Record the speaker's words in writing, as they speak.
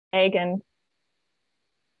Egg and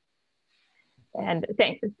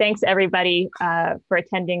thanks everybody for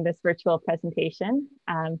attending this virtual presentation.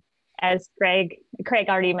 As Craig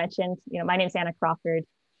already mentioned, my name is Anna Crawford,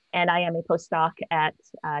 and I am a postdoc at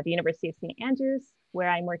the University of St. Andrews, where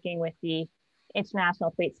I'm working with the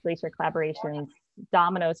International Thwaites Glacier Collaboration's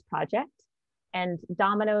DOMINOS project. And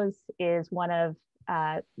DOMINOS is one of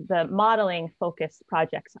the modeling focused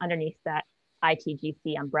projects underneath that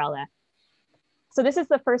ITGC umbrella. So this is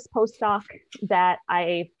the first postdoc that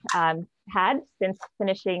I've had since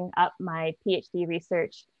finishing up my PhD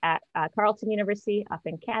research at Carleton University up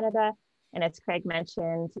in Canada. And as Craig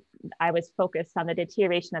mentioned, I was focused on the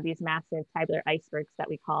deterioration of these massive tabular icebergs that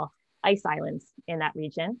we call ice islands in that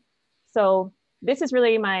region. So this is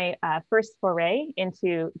really my first foray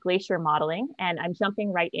into glacier modeling, and I'm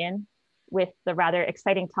jumping right in with the rather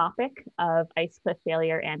exciting topic of ice cliff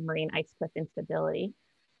failure and marine ice cliff instability.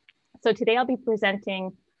 So today I'll be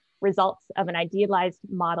presenting results of an idealized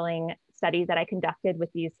modeling study that I conducted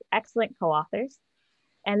with these excellent co-authors.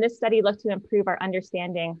 And this study looked to improve our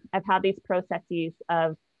understanding of how these processes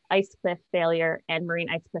of ice cliff failure and marine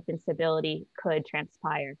ice cliff instability could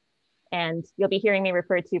transpire. And you'll be hearing me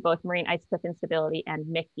refer to both marine ice cliff instability and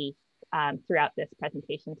MICI throughout this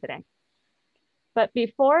presentation today. But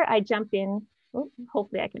before I jump in,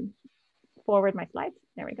 hopefully I can forward my slides.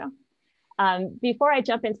 There we go. Before I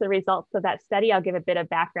jump into the results of that study, I'll give a bit of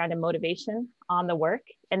background and motivation on the work,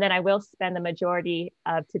 and then I will spend the majority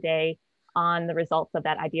of today on the results of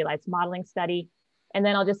that idealized modeling study. And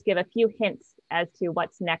then I'll just give a few hints as to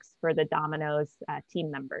what's next for the DOMINOS team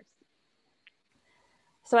members.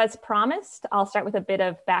 So as promised, I'll start with a bit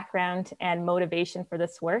of background and motivation for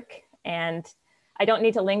this work. And I don't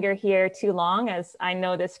need to linger here too long, as I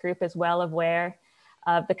know this group is well aware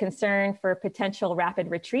of the concern for potential rapid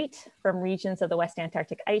retreat from regions of the West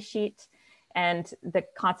Antarctic Ice Sheet and the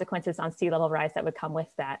consequences on sea level rise that would come with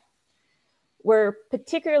that. We're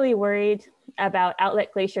particularly worried about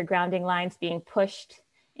outlet glacier grounding lines being pushed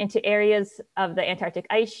into areas of the Antarctic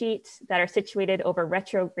ice sheet that are situated over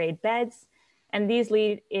retrograde beds. And these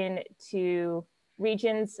lead into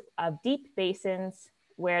regions of deep basins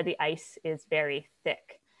where the ice is very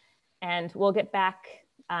thick. And we'll get back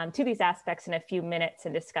to these aspects in a few minutes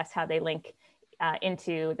and discuss how they link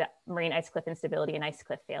into the marine ice cliff instability and ice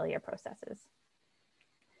cliff failure processes.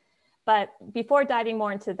 But before diving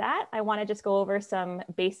more into that, I want to just go over some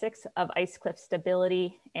basics of ice cliff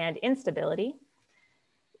stability and instability.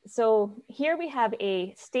 So here we have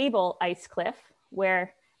a stable ice cliff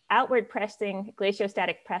where outward pressing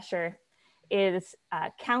glaciostatic pressure is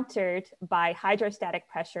countered by hydrostatic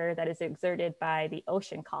pressure that is exerted by the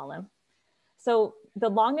ocean column. So the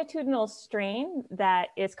longitudinal strain that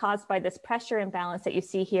is caused by this pressure imbalance that you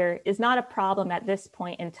see here is not a problem at this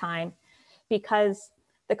point in time, because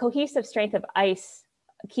the cohesive strength of ice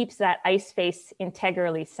keeps that ice face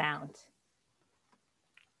integrally sound.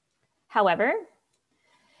 However,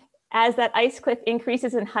 as that ice cliff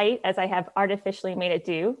increases in height, as I have artificially made it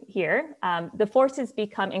do here, the forces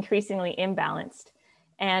become increasingly imbalanced.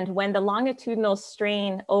 And when the longitudinal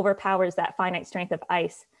strain overpowers that finite strength of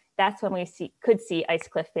ice, that's when we could see ice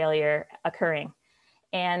cliff failure occurring.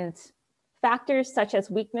 And factors such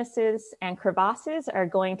as weaknesses and crevasses are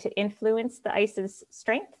going to influence the ice's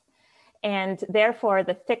strength, and therefore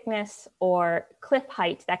the thickness or cliff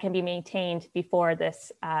height that can be maintained before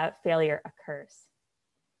this failure occurs.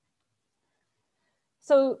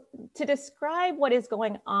 So to describe what is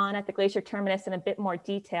going on at the glacier terminus in a bit more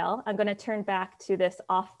detail, I'm going to turn back to this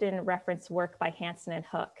often referenced work by Hansen and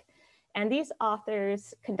Hook. And these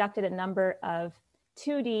authors conducted a number of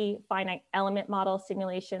 2D finite element model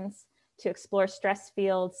simulations to explore stress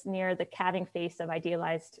fields near the calving face of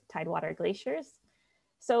idealized tidewater glaciers.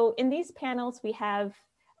 So in these panels, we have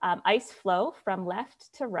ice flow from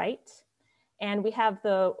left to right, and we have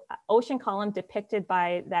the ocean column depicted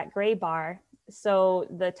by that gray bar. So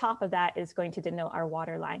the top of that is going to denote our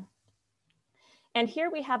water line. And here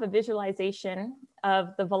we have a visualization of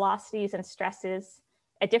the velocities and stresses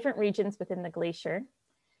at different regions within the glacier.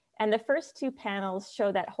 And the first two panels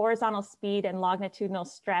show that horizontal speed and longitudinal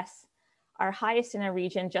stress are highest in a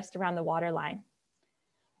region just around the water line.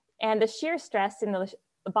 And the shear stress in the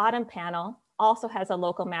bottom panel also has a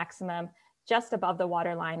local maximum just above the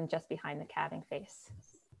water line and just behind the calving face.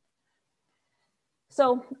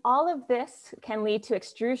 So all of this can lead to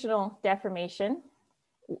extrusional deformation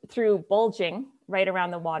through bulging right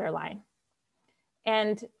around the water line.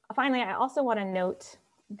 And finally, I also want to note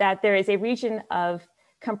that there is a region of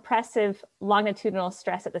compressive longitudinal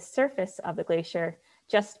stress at the surface of the glacier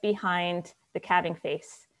just behind the calving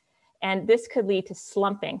face. And this could lead to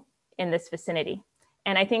slumping in this vicinity.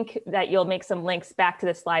 And I think that you'll make some links back to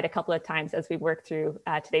this slide a couple of times as we work through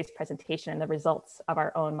today's presentation and the results of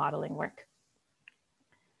our own modeling work.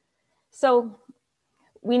 So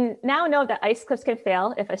we now know that ice cliffs can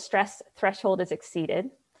fail if a stress threshold is exceeded.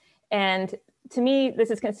 And to me, this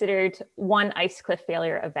is considered one ice cliff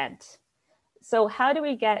failure event. So how do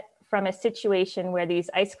we get from a situation where these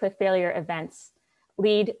ice cliff failure events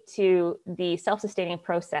lead to the self-sustaining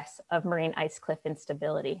process of marine ice cliff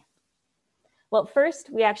instability? Well, first,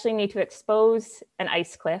 we actually need to expose an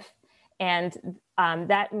ice cliff, and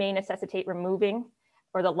that may necessitate removing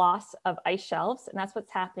or the loss of ice shelves. And that's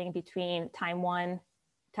what's happening between time 1,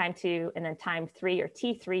 time 2, and then time 3, or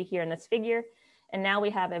T3 here in this figure. And now we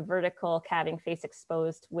have a vertical calving face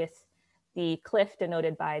exposed with the cliff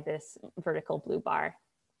denoted by this vertical blue bar.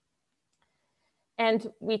 And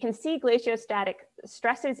we can see glaciostatic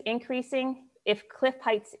stresses increasing if cliff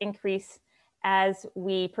heights increase as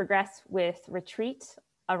we progress with retreat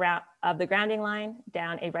around of the grounding line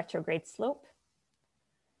down a retrograde slope.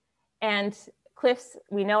 And cliffs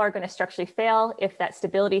we know are going to structurally fail if that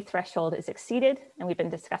stability threshold is exceeded, and we've been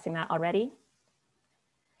discussing that already.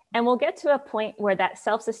 And we'll get to a point where that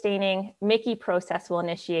self-sustaining MICI process will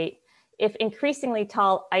initiate if increasingly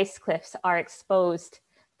tall ice cliffs are exposed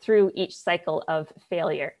through each cycle of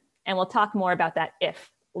failure. And we'll talk more about that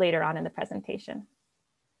if later on in the presentation.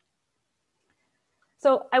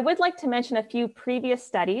 So I would like to mention a few previous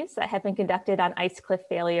studies that have been conducted on ice cliff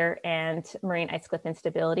failure and marine ice cliff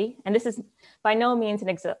instability. And this is by no means an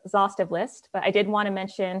exhaustive list, but I did want to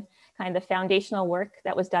mention kind of the foundational work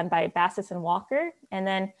that was done by Bassis and Walker. And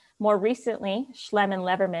then more recently, Schlemm and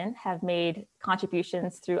Leverman have made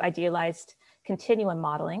contributions through idealized continuum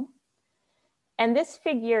modeling. And this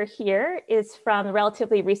figure here is from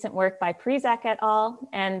relatively recent work by Prizak et al.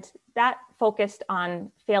 And that focused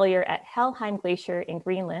on failure at Helsinki Glacier in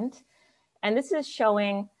Greenland. And this is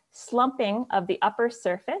showing slumping of the upper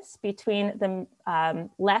surface between the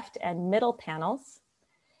left and middle panels.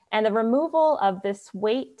 And the removal of this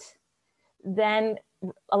weight then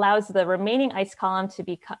allows the remaining ice column to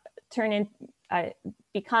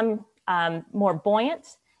become more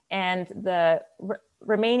buoyant, and the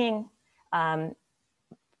remaining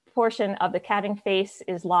portion of the calving face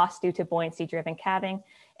is lost due to buoyancy driven calving.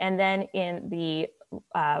 And then in the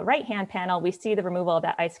right-hand panel, we see the removal of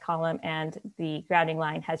that ice column, and the grounding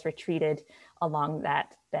line has retreated along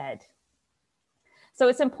that bed. So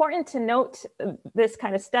it's important to note this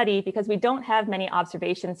kind of study because we don't have many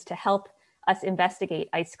observations to help us investigate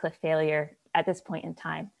ice cliff failure at this point in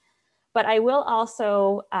time. But I will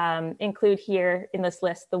also include here in this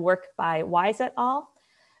list the work by Wise et al.,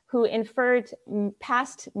 who inferred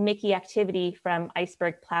past MICI activity from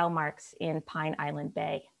iceberg plow marks in Pine Island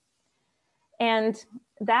Bay. And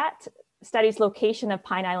that study's location of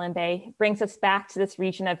Pine Island Bay brings us back to this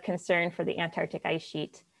region of concern for the Antarctic ice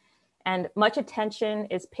sheet. And much attention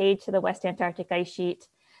is paid to the West Antarctic ice sheet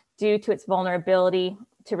due to its vulnerability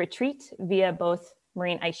to retreat via both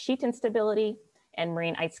marine ice sheet instability and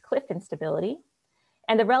marine ice cliff instability.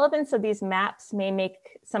 And the relevance of these maps may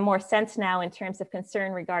make some more sense now in terms of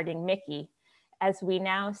concern regarding MICI, as we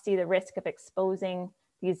now see the risk of exposing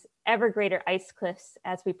these ever greater ice cliffs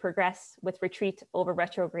as we progress with retreat over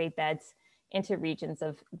retrograde beds into regions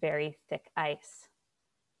of very thick ice.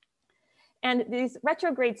 And these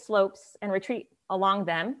retrograde slopes and retreat along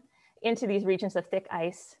them into these regions of thick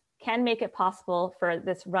ice can make it possible for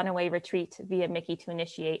this runaway retreat via MICI to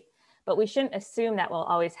initiate, but we shouldn't assume that will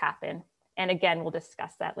always happen. And again, we'll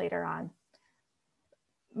discuss that later on.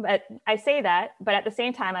 But I say that, but at the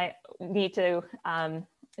same time, I need to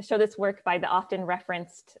show this work by the often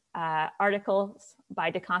referenced articles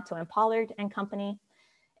by DeCanto and Pollard and company.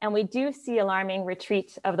 And we do see alarming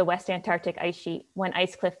retreat of the West Antarctic ice sheet when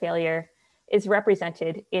ice cliff failure is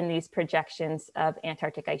represented in these projections of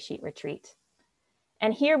Antarctic ice sheet retreat.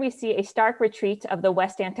 And here we see a stark retreat of the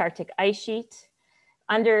West Antarctic ice sheet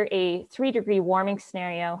under a 3-degree warming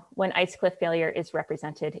scenario when ice cliff failure is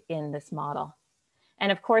represented in this model.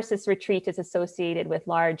 And of course, this retreat is associated with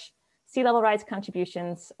large sea level rise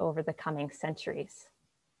contributions over the coming centuries.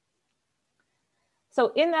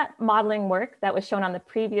 So in that modeling work that was shown on the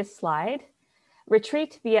previous slide,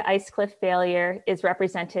 retreat via ice cliff failure is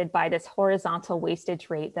represented by this horizontal wastage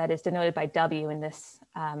rate that is denoted by W in this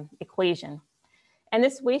equation. And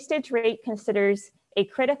this wastage rate considers a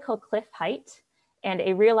critical cliff height and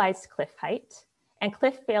a realized cliff height. And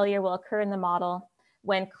cliff failure will occur in the model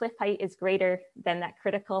when cliff height is greater than that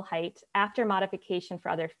critical height after modification for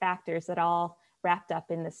other factors that all wrapped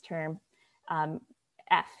up in this term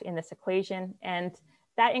F in this equation. And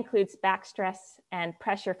that includes backstress and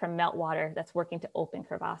pressure from meltwater that's working to open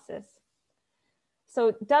crevasses.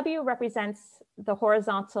 So W represents the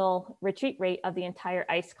horizontal retreat rate of the entire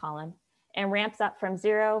ice column and ramps up from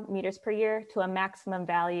 0 meters per year to a maximum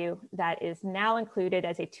value that is now included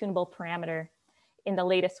as a tunable parameter in the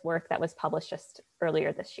latest work that was published just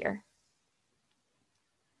earlier this year.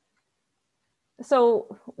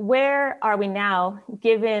 So where are we now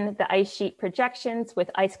given the ice sheet projections with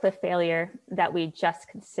ice cliff failure that we just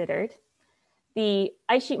considered? The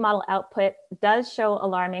ice sheet model output does show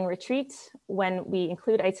alarming retreats when we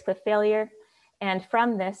include ice cliff failure. And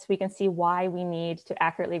from this, we can see why we need to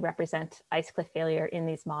accurately represent ice cliff failure in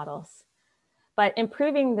these models. But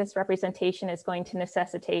improving this representation is going to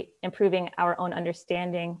necessitate improving our own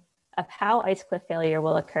understanding of how ice cliff failure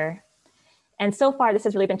will occur. And so far, this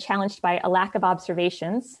has really been challenged by a lack of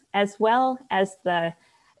observations, as well as the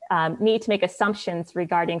need to make assumptions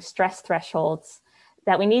regarding stress thresholds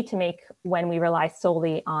that we need to make when we rely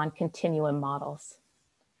solely on continuum models.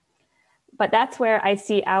 But that's where I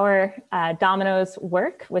see our DOMINOS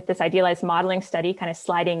work with this idealized modeling study kind of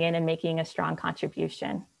sliding in and making a strong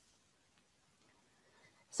contribution.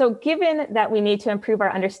 So given that we need to improve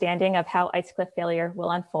our understanding of how ice cliff failure will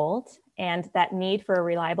unfold and that need for a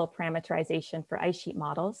reliable parameterization for ice sheet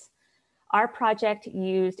models, our project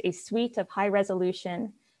used a suite of high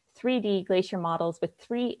resolution 3D glacier models with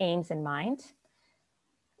 3 aims in mind.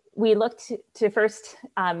 We looked to first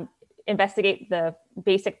investigate the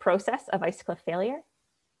basic process of ice cliff failure.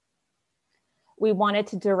 We wanted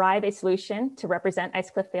to derive a solution to represent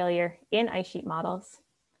ice cliff failure in ice sheet models.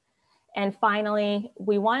 And finally,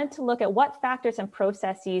 we wanted to look at what factors and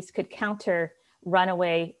processes could counter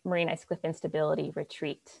runaway marine ice cliff instability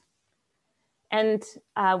retreat. And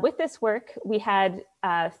with this work, we had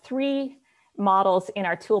 3 models in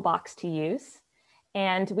our toolbox to use.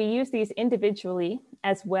 And we use these individually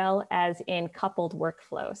as well as in coupled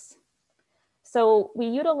workflows. So we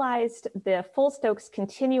utilized the full-Stokes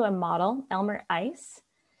continuum model, Elmer ice,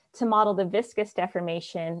 to model the viscous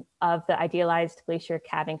deformation of the idealized glacier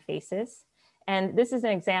calving faces. And this is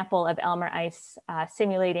an example of Elmer ice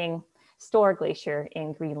simulating Store Glacier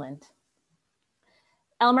in Greenland.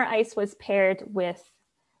 Elmer ice was paired with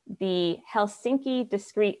the Helsinki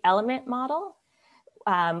Discrete Element Model,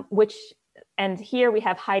 and here we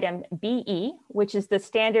have HiDEM BE, which is the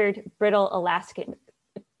standard brittle elastic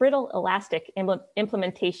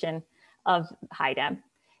implementation of HiDEM.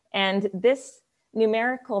 And this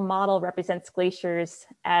numerical model represents glaciers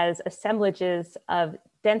as assemblages of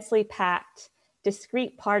densely packed,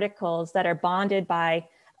 discrete particles that are bonded by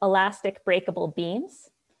elastic breakable beams.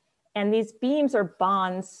 And these beams or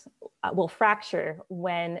bonds will fracture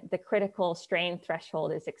when the critical strain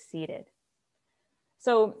threshold is exceeded.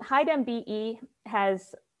 So HiDEM BE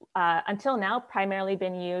has until now primarily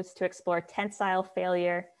been used to explore tensile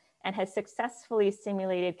failure and has successfully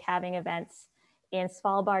simulated calving events in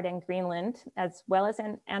Svalbard and Greenland, as well as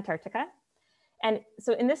in Antarctica. And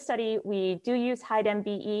so in this study, we do use HiDEM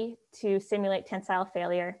BE to simulate tensile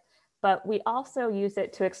failure, but we also use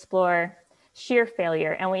it to explore shear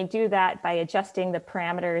failure. And we do that by adjusting the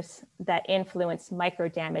parameters that influence micro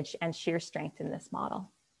damage and shear strength in this model.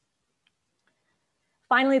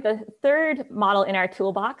 Finally, the third model in our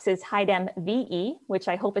toolbox is HiDEM VE, which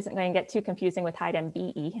I hope isn't going to get too confusing with HiDEM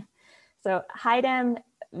BE. So HiDEM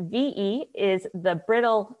VE is the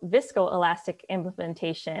brittle visco-elastic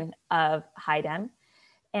implementation of HiDEM.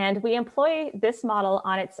 And we employ this model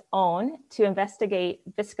on its own to investigate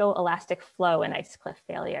visco-elastic flow in ice cliff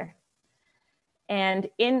failure. And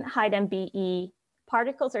in HiDEM BE,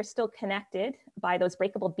 particles are still connected by those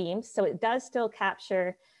breakable beams. So it does still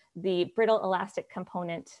capture the brittle elastic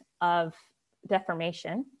component of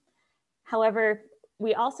deformation. However,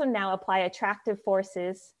 we also now apply attractive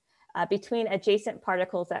forces between adjacent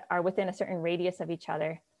particles that are within a certain radius of each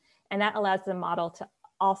other. And that allows the model to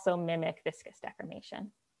also mimic viscous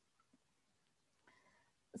deformation.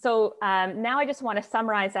 So now I just want to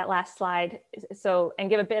summarize that last slide and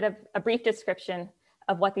give a bit of a brief description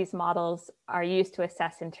of what these models are used to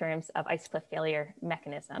assess in terms of ice cliff failure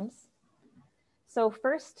mechanisms. So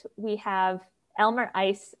first, we have Elmer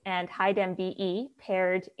ice and HiDEM BE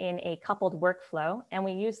paired in a coupled workflow, and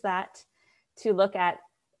we use that to look at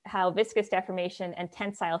how viscous deformation and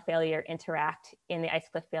tensile failure interact in the ice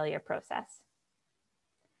cliff failure process.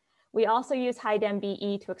 We also use HiDEM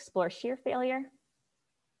BE to explore shear failure.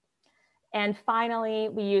 And finally,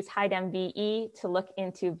 we use HiDEM VE to look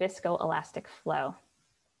into visco-elastic flow.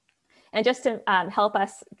 And just to help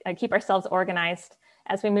us keep ourselves organized,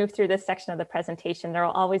 as we move through this section of the presentation, there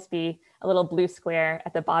will always be a little blue square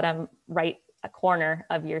at the bottom right corner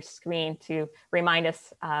of your screen to remind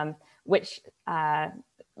us which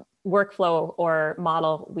workflow or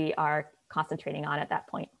model we are concentrating on at that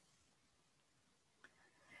point.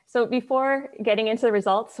 So before getting into the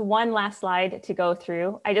results, one last slide to go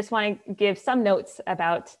through. I just want to give some notes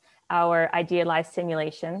about our idealized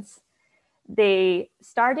simulations. They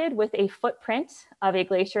started with a footprint of a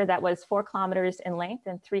glacier that was 4 kilometers in length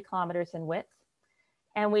and 3 kilometers in width.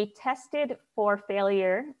 And we tested for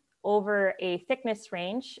failure over a thickness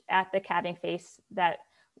range at the calving face that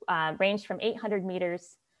ranged from 800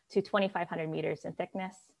 meters to 2,500 meters in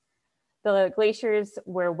thickness. The glaciers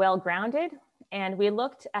were well grounded, and we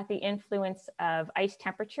looked at the influence of ice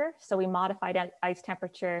temperature. So we modified ice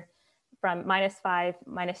temperature from -5,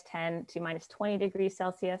 -10 to -20 degrees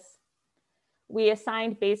Celsius. We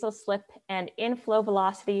assigned basal slip and inflow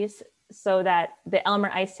velocities so that the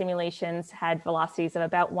Elmer ice simulations had velocities of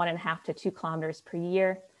about 1.5 to 2 kilometers per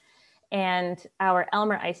year. And our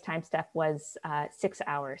Elmer ice time step was 6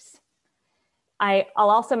 hours. I'll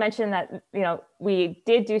also mention that we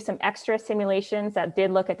did do some extra simulations that did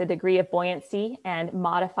look at the degree of buoyancy and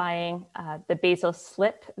modifying the basal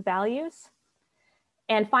slip values.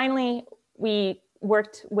 And finally, we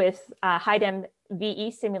worked with HiDEM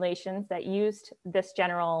VE simulations that used this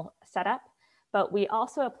general setup, but we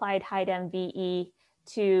also applied HiDEM VE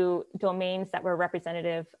to domains that were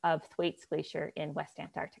representative of Thwaites Glacier in West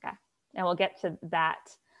Antarctica. And we'll get to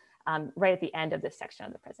that right at the end of this section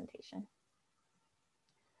of the presentation.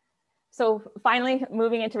 So finally,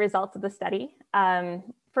 moving into results of the study.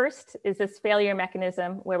 First is this failure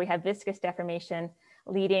mechanism where we have viscous deformation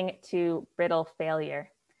leading to brittle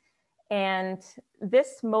failure. And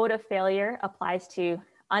this mode of failure applies to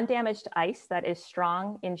undamaged ice that is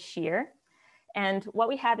strong in shear. And what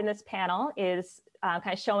we have in this panel is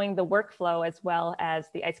kind of showing the workflow as well as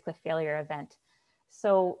the ice cliff failure event.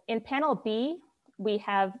 So in panel B, we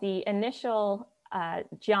have the initial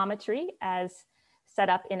geometry as set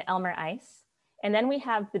up in Elmer ice. And then we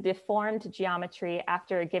have the deformed geometry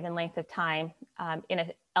after a given length of time in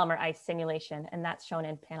an Elmer ice simulation, and that's shown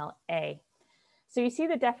in panel A. So you see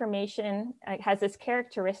the deformation has this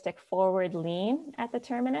characteristic forward lean at the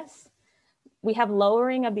terminus. We have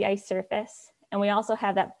lowering of the ice surface, and we also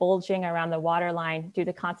have that bulging around the water line due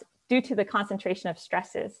to the concentration of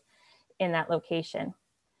stresses in that location.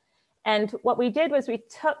 And what we did was we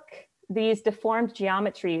took these deformed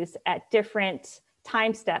geometries at different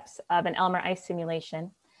time steps of an Elmer ice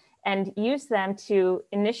simulation and use them to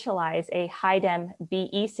initialize a HiDEM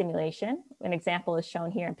VE simulation. An example is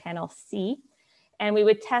shown here in panel C. And we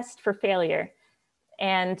would test for failure.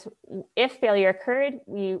 And if failure occurred,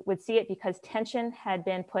 we would see it because tension had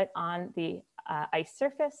been put on the ice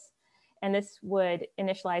surface. And this would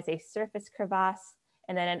initialize a surface crevasse,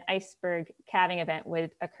 and then an iceberg calving event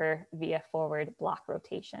would occur via forward block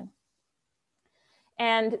rotation.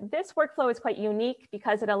 And this workflow is quite unique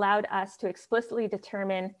because it allowed us to explicitly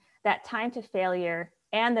determine that time to failure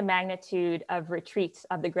and the magnitude of retreats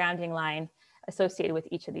of the grounding line associated with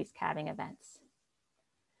each of these calving events.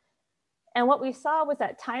 And what we saw was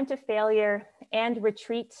that time to failure and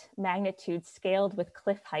retreat magnitude scaled with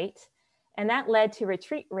cliff height. And that led to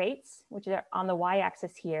retreat rates, which are on the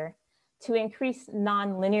y-axis here, to increase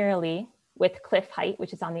non-linearly with cliff height,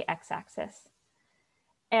 which is on the x-axis.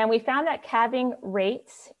 And we found that calving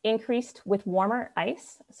rates increased with warmer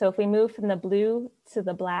ice. So if we move from the blue to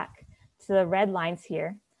the black to the red lines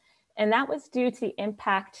here, and that was due to the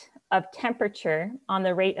impact of temperature on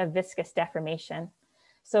the rate of viscous deformation.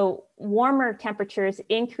 So warmer temperatures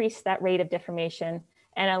increased that rate of deformation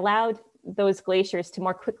and allowed those glaciers to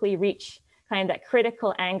more quickly reach kind of that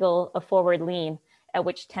critical angle of forward lean at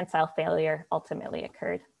which tensile failure ultimately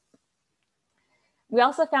occurred. We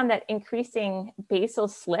also found that increasing basal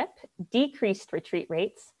slip decreased retreat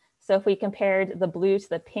rates. So if we compared the blue to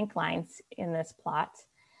the pink lines in this plot,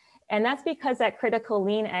 and that's because that critical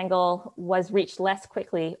lean angle was reached less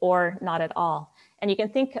quickly or not at all. And you can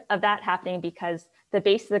think of that happening because the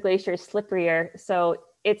base of the glacier is slipperier, so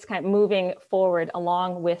it's kind of moving forward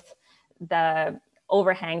along with the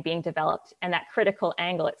overhang being developed, and that critical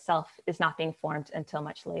angle itself is not being formed until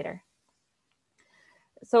much later.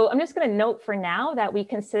 So I'm just going to note for now that we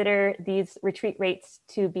consider these retreat rates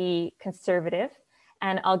to be conservative,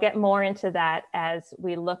 and I'll get more into that as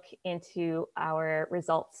we look into our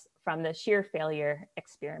results from the shear failure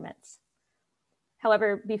experiments.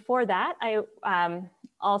 However, before that, I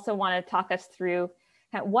also want to talk us through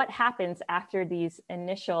what happens after these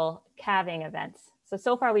initial calving events.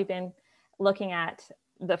 So far we've been looking at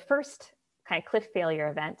the first kind of cliff failure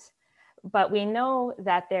event, but we know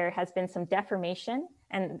that there has been some deformation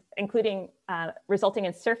and including resulting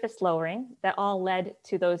in surface lowering that all led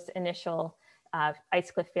to those initial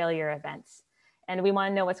ice cliff failure events. And we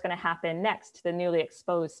want to know what's going to happen next to the newly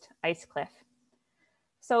exposed ice cliff.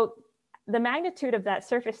 So the magnitude of that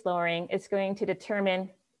surface lowering is going to determine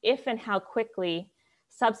if and how quickly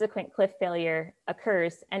subsequent cliff failure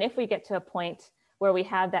occurs, and if we get to a point where we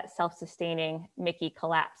have that self-sustaining MICI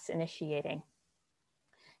collapse initiating.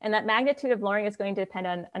 And that magnitude of lowering is going to depend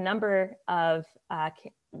on a number of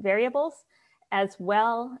variables, as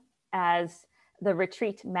well as the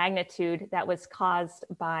retreat magnitude that was caused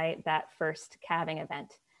by that first calving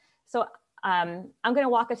event. So I'm going to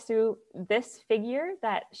walk us through this figure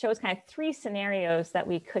that shows kind of three scenarios that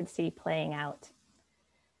we could see playing out.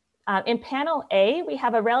 In panel A, we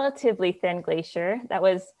have a relatively thin glacier that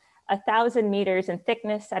was 1,000 meters in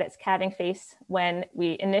thickness at its calving face when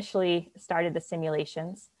we initially started the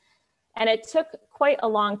simulations. And it took quite a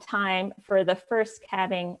long time for the first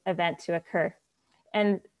calving event to occur.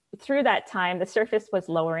 And through that time, the surface was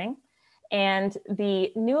lowering, and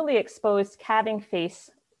the newly exposed calving face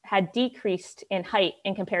had decreased in height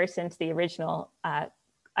in comparison to the original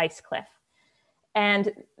ice cliff.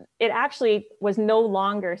 And it actually was no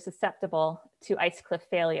longer susceptible to ice cliff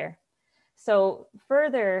failure. So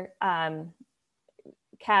further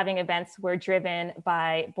calving events were driven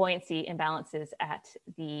by buoyancy imbalances at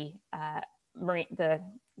the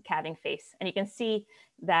calving face. And you can see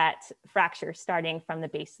that fracture starting from the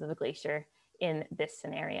base of the glacier in this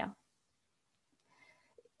scenario.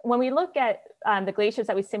 When we look at the glaciers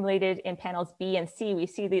that we simulated in panels B and C, we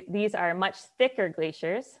see that these are much thicker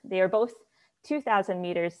glaciers. They are both 2,000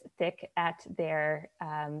 meters thick at their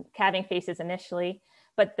calving faces initially,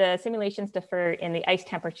 but the simulations differ in the ice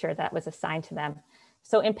temperature that was assigned to them.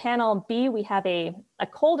 So in panel B, we have a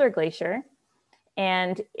colder glacier,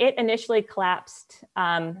 and it initially collapsed,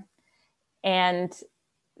 and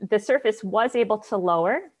the surface was able to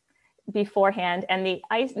lower beforehand, and the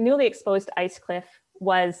newly exposed ice cliff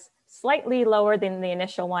was slightly lower than the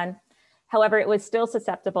initial one. However, it was still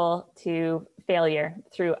susceptible to failure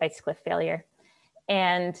through ice cliff failure.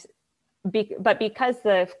 But because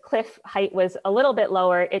the cliff height was a little bit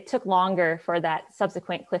lower, it took longer for that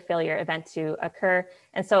subsequent cliff failure event to occur.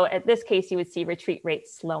 And so at this case, you would see retreat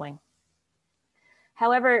rates slowing.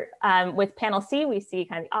 However, with panel C, we see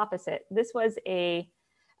kind of the opposite. This was a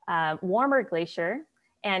warmer glacier,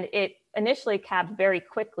 and it initially calved very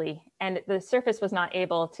quickly, and the surface was not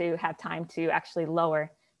able to have time to actually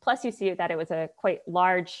lower. Plus, you see that it was a quite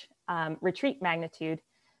large retreat magnitude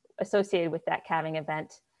associated with that calving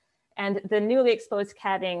event. And the newly exposed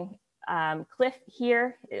calving cliff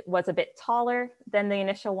here, it was a bit taller than the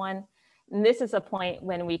initial one. And this is a point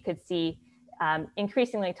when we could see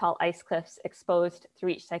increasingly tall ice cliffs exposed through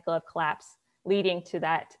each cycle of collapse, leading to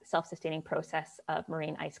that self-sustaining process of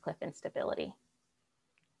marine ice cliff instability.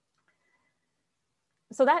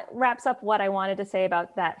 So that wraps up what I wanted to say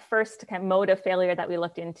about that first kind of mode of failure that we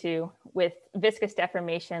looked into, with viscous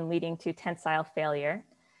deformation leading to tensile failure.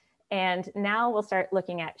 And now we'll start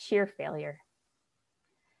looking at shear failure.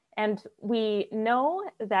 And we know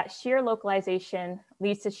that shear localization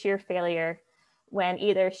leads to shear failure when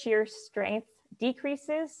either shear strength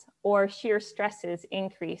decreases or shear stresses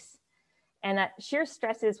increase. And that shear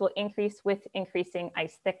stresses will increase with increasing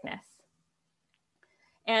ice thickness.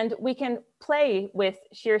 And we can play with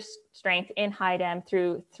shear strength in HiDEM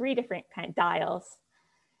through three different kind of dials.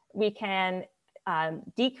 We can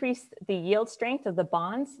decrease the yield strength of the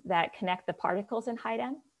bonds that connect the particles in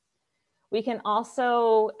HiDEM. We can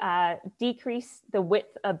also decrease the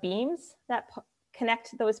width of beams that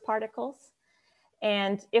connect those particles.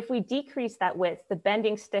 And if we decrease that width, the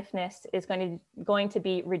bending stiffness is going to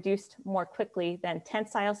be reduced more quickly than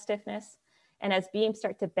tensile stiffness. And as beams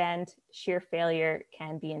start to bend, shear failure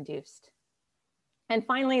can be induced. And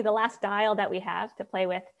finally, the last dial that we have to play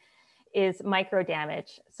with is micro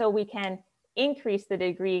damage. So we can increase the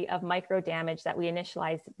degree of micro damage that we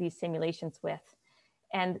initialize these simulations with.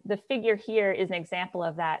 And the figure here is an example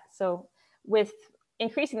of that. So with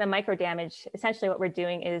increasing the micro damage, essentially what we're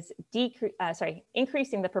doing is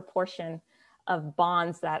increasing the proportion of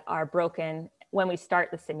bonds that are broken when we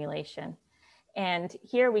start the simulation. And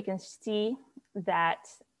here we can see that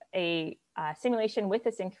a simulation with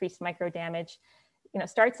this increased micro damage,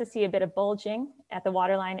 starts to see a bit of bulging at the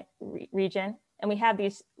waterline region. And we have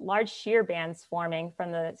these large shear bands forming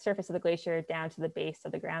from the surface of the glacier down to the base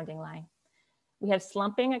of the grounding line. We have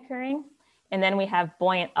slumping occurring, and then we have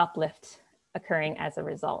buoyant uplift occurring as a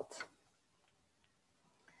result.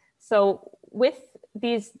 So with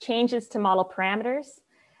these changes to model parameters,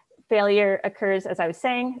 failure occurs, as I was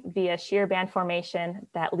saying, via shear band formation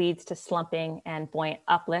that leads to slumping and buoyant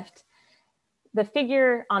uplift. The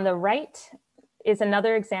figure on the right is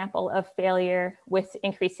another example of failure with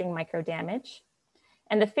increasing micro damage.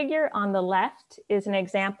 And the figure on the left is an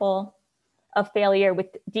example of failure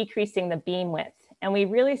with decreasing the beam width. And we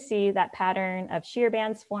really see that pattern of shear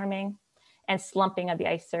bands forming and slumping of the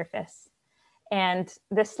ice surface. And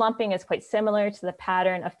this slumping is quite similar to the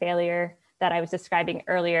pattern of failure that I was describing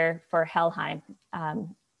earlier for Helheim.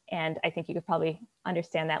 And I think you could probably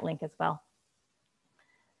understand that link as well.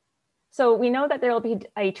 So we know that there will be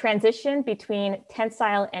a transition between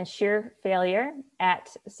tensile and shear failure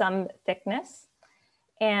at some thickness.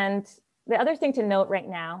 And the other thing to note right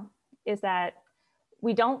now is that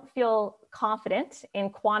we don't feel confident in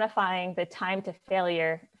quantifying the time to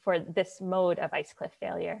failure for this mode of ice cliff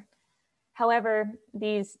failure. However,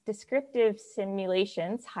 these descriptive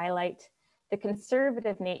simulations highlight the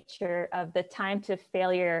conservative nature of the time to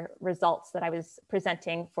failure results that I was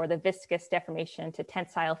presenting for the viscous deformation to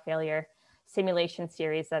tensile failure simulation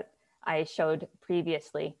series that I showed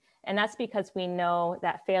previously. And that's because we know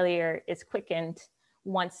that failure is quickened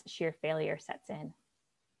once shear failure sets in.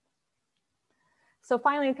 So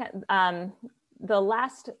finally, the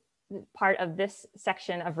last part of this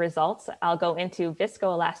section of results, I'll go into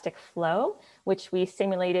visco-elastic flow, which we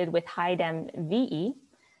simulated with HiDEM VE.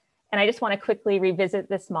 And I just want to quickly revisit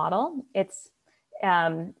this model.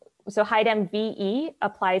 So HiDEM VE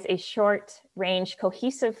applies a short range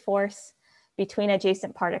cohesive force between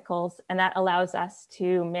adjacent particles, and that allows us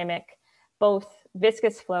to mimic both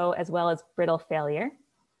viscous flow as well as brittle failure.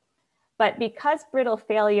 But because brittle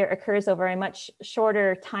failure occurs over a much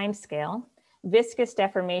shorter time scale, viscous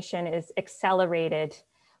deformation is accelerated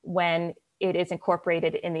when it is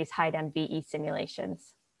incorporated in these HiDEM VE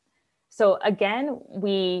simulations. So again,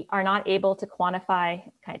 we are not able to quantify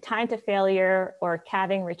kind of time to failure or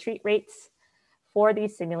calving retreat rates for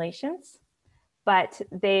these simulations, but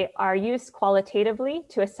they are used qualitatively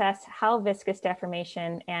to assess how viscous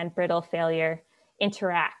deformation and brittle failure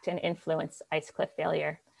interact and influence ice cliff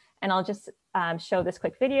failure. And I'll just show this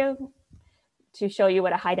quick video to show you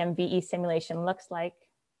what a HiDEM VE simulation looks like.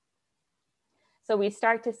 So we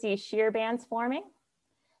start to see shear bands forming.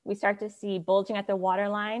 We start to see bulging at the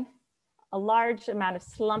waterline, a large amount of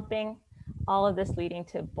slumping, all of this leading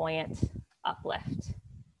to buoyant uplift.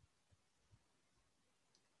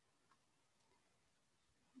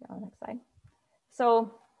 Go on the next slide.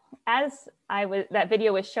 So as that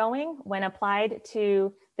video was showing, when applied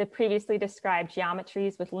to the previously described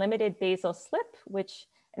geometries with limited basal slip, which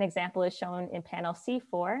an example is shown in panel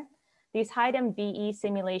C4, these HiDEM VE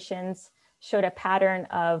simulations showed a pattern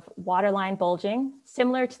of waterline bulging,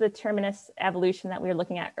 similar to the terminus evolution that we were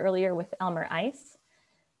looking at earlier with Elmer ice.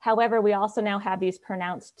 However, we also now have these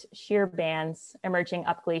pronounced shear bands emerging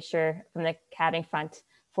up glacier from the calving front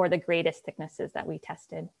for the greatest thicknesses that we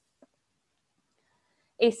tested.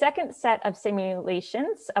 A second set of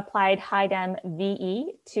simulations applied HiDEM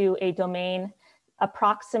VE to a domain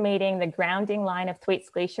approximating the grounding line of Thwaites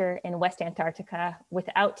Glacier in West Antarctica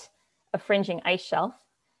without a fringing ice shelf.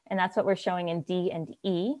 And that's what we're showing in D and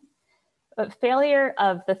E. But failure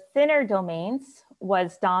of the thinner domains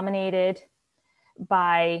was dominated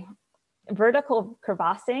by vertical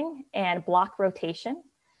crevassing and block rotation.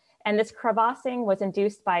 And this crevassing was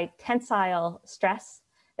induced by tensile stress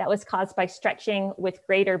that was caused by stretching with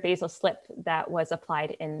greater basal slip that was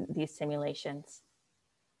applied in these simulations.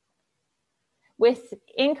 With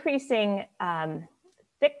increasing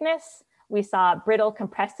thickness, we saw brittle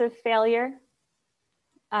compressive failure.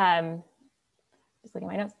 Just looking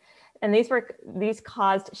at my notes. And these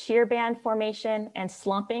caused shear band formation and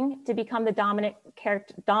slumping to become the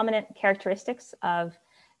dominant characteristics of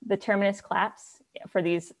the terminus collapse for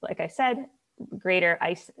these, like I said, greater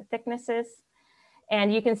ice thicknesses.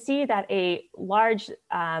 And you can see that a large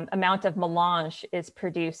amount of mélange is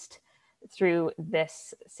produced through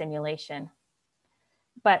this simulation.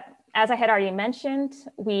 But as I had already mentioned,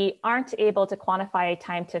 we aren't able to quantify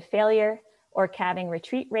time to failure or calving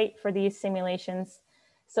retreat rate for these simulations.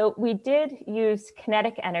 So we did use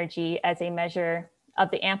kinetic energy as a measure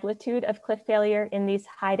of the amplitude of cliff failure in these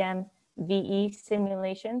HiDEM VE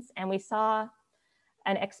simulations. And we saw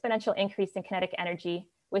an exponential increase in kinetic energy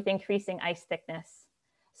with increasing ice thickness.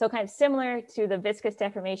 So kind of similar to the viscous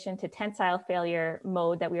deformation to tensile failure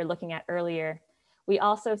mode that we were looking at earlier, we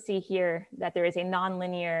also see here that there is a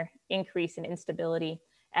nonlinear increase in instability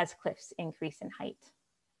as cliffs increase in height.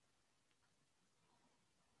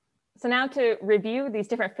 So now to review these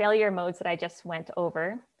different failure modes that I just went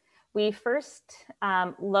over, we first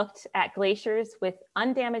looked at glaciers with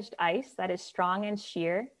undamaged ice that is strong and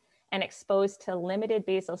shear and exposed to limited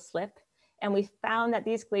basal slip. And we found that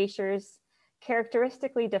these glaciers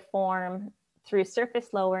characteristically deform through surface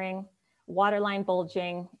lowering, waterline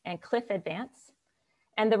bulging, and cliff advance.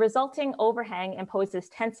 And the resulting overhang imposes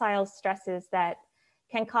tensile stresses that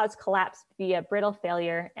can cause collapse via brittle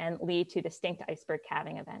failure and lead to distinct iceberg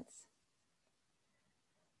calving events.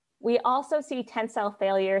 We also see tensile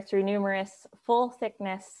failure through numerous full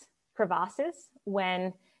thickness crevasses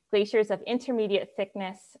when glaciers of intermediate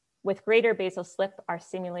thickness with greater basal slip are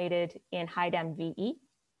simulated in HiDEM VE.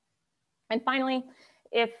 And finally,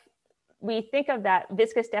 if we think of that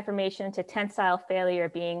viscous deformation to tensile failure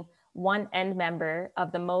being one end member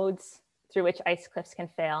of the modes through which ice cliffs can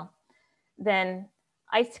fail, then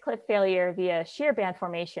ice cliff failure via shear band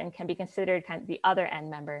formation can be considered kind of the other end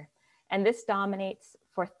member. And this dominates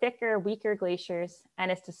for thicker, weaker glaciers and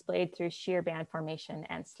is displayed through shear band formation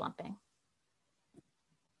and slumping.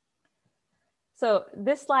 So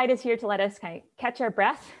this slide is here to let us kind of catch our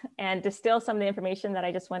breath and distill some of the information that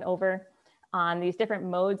I just went over on these different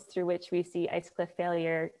modes through which we see ice cliff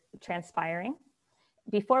failure transpiring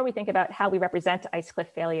before we think about how we represent ice cliff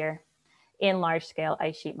failure in large scale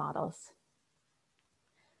ice sheet models.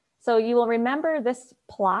 So you will remember this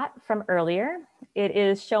plot from earlier. It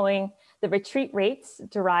is showing the retreat rates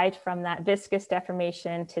derived from that viscous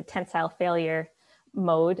deformation to tensile failure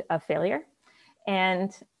mode of failure.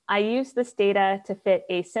 And I use this data to fit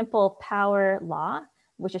a simple power law,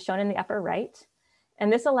 which is shown in the upper right.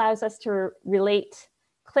 And this allows us to relate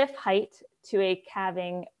cliff height to a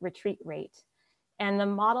calving retreat rate. And the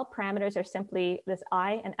model parameters are simply this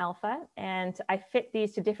I and alpha, and I fit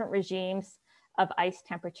these to different regimes of ice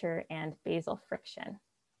temperature and basal friction.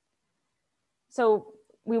 So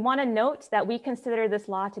we want to note that we consider this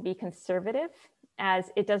law to be conservative,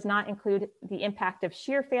 as it does not include the impact of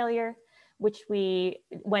shear failure, which we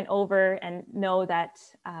went over and know that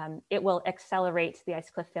it will accelerate the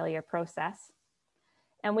ice cliff failure process.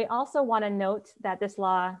 And we also want to note that this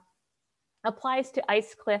law applies to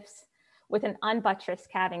ice cliffs with an unbuttressed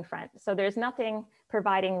calving front. So there's nothing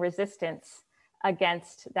providing resistance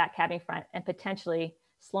against that calving front and potentially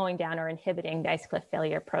slowing down or inhibiting the ice cliff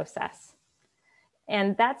failure process.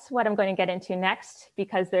 And that's what I'm going to get into next,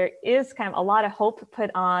 because there is kind of a lot of hope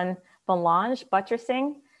put on mélange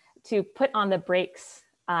buttressing to put on the brakes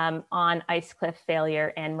on ice cliff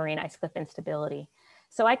failure and marine ice cliff instability.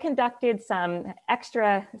 So I conducted some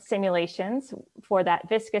extra simulations for that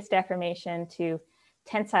viscous deformation to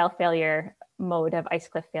tensile failure mode of ice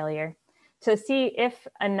cliff failure to see if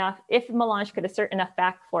mélange could assert enough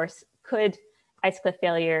back force, could ice cliff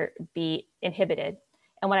failure be inhibited?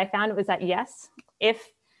 And what I found was that yes,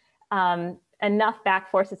 if enough back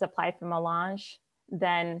force is applied from mélange,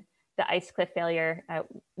 then the ice cliff failure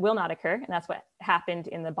will not occur. And that's what happened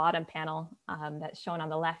in the bottom panel that's shown on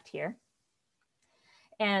the left here.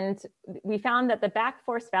 And we found that the back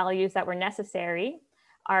force values that were necessary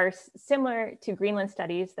are similar to Greenland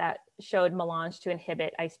studies that showed mélange to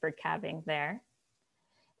inhibit iceberg calving there.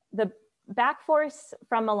 The back force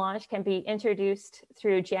from mélange can be introduced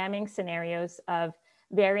through jamming scenarios of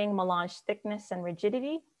varying mélange thickness and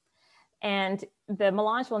rigidity. And the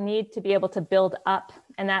mélange will need to be able to build up,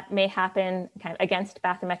 and that may happen kind of against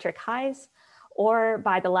bathymetric highs or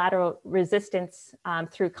by the lateral resistance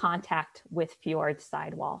through contact with fjord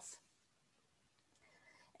sidewalls.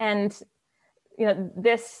 And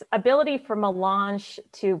this ability for mélange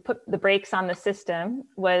to put the brakes on the system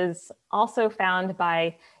was also found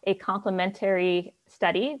by a complementary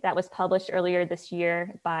study that was published earlier this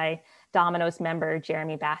year by DOMINOS member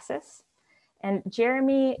Jeremy Bassis. And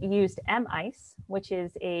Jeremy used MICE, which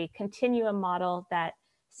is a continuum model that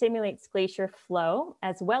simulates glacier flow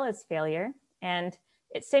as well as failure. And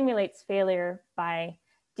it simulates failure by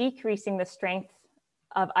decreasing the strength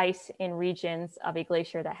of ice in regions of a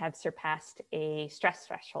glacier that have surpassed a stress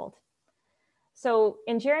threshold. So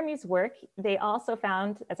in Jeremy's work, they also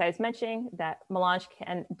found, as I was mentioning, that mélange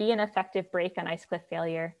can be an effective brake on ice cliff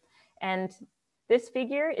failure. And this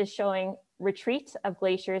figure is showing retreat of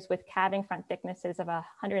glaciers with calving front thicknesses of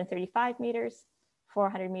 135 meters,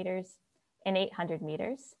 400 meters, and 800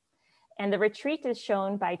 meters. And the retreat is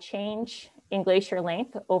shown by change in glacier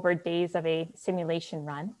length over days of a simulation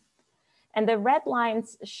run. And the red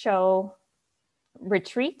lines show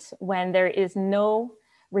retreat when there is no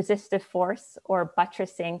resistive force or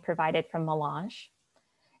buttressing provided from mélange.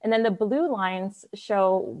 And then the blue lines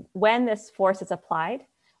show when this force is applied,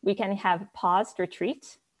 we can have paused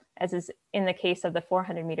retreat, as is in the case of the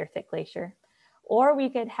 400-meter thick glacier, or we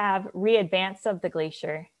could have re-advance of the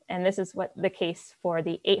glacier. And this is what the case for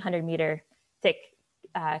the 800-meter thick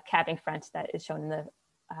calving front that is shown in the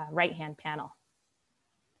right-hand panel.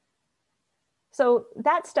 So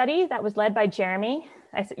that study that was led by Jeremy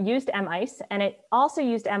used MICE, and it also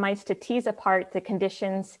used MICE to tease apart the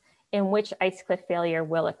conditions in which ice cliff failure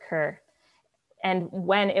will occur. and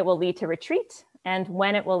when it will lead to retreat, and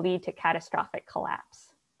when it will lead to catastrophic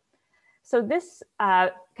collapse. So this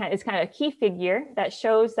is kind of a key figure that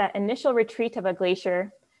shows that initial retreat of a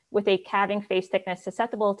glacier with a calving face thickness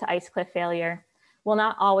susceptible to ice cliff failure will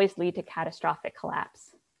not always lead to catastrophic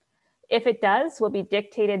collapse. If it does, will be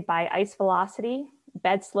dictated by ice velocity,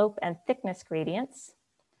 bed slope, and thickness gradients.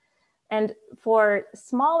 And for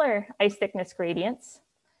smaller ice thickness gradients,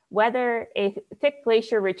 whether a thick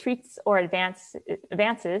glacier retreats or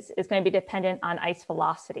advances is going to be dependent on ice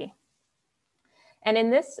velocity. And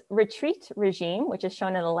in this retreat regime, which is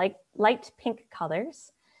shown in the light pink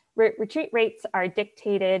colors, retreat rates are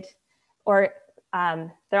dictated, or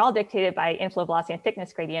they're all dictated by inflow velocity and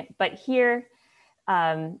thickness gradient, but here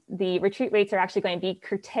the retreat rates are actually going to be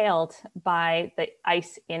curtailed by the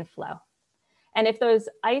ice inflow. And if those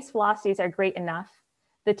ice velocities are great enough,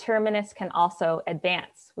 the terminus can also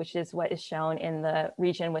advance, which is what is shown in the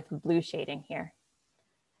region with blue shading here.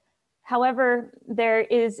 However, there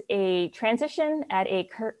is a transition at a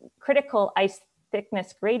critical ice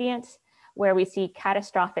thickness gradient where we see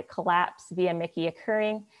catastrophic collapse via MICI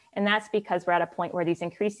occurring. And that's because we're at a point where these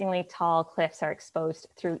increasingly tall cliffs are exposed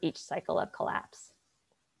through each cycle of collapse.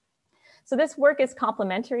 So this work is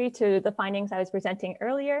complementary to the findings I was presenting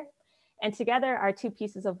earlier. And together, our two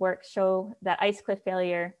pieces of work show that ice cliff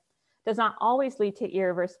failure does not always lead to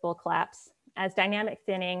irreversible collapse, as dynamic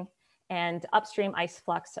thinning and upstream ice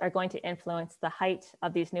flux are going to influence the height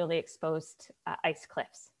of these newly exposed ice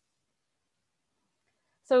cliffs.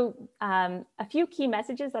 So a few key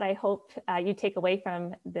messages that I hope you take away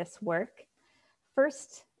from this work.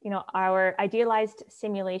 First, our idealized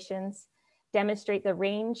simulations demonstrate the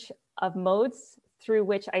range of modes through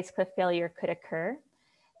which ice cliff failure could occur.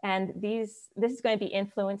 And this is going to be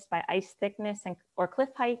influenced by ice thickness or cliff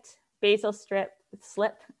height, basal slip,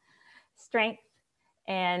 strength,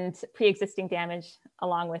 and pre-existing damage,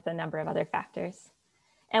 along with a number of other factors.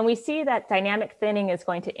 And we see that dynamic thinning is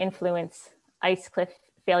going to influence ice cliff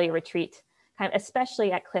failure retreat,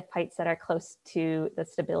 especially at cliff heights that are close to the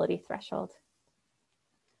stability threshold.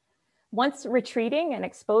 Once retreating and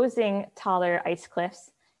exposing taller ice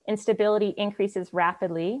cliffs, instability increases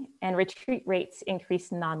rapidly and retreat rates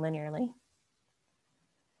increase non-linearly.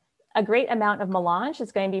 A great amount of mélange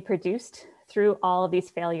is going to be produced through all of these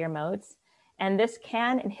failure modes, and this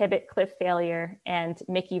can inhibit cliff failure and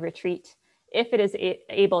MICI retreat if it is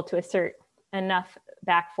able to assert enough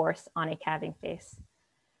back force on a calving face.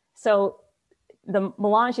 So the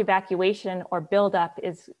mélange evacuation or buildup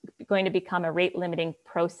is going to become a rate limiting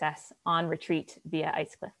process on retreat via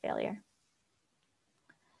ice cliff failure.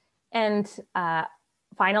 And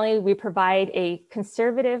finally, we provide a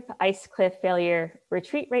conservative ice cliff failure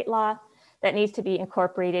retreat rate law that needs to be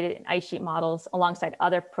incorporated in ice sheet models alongside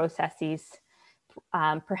other processes,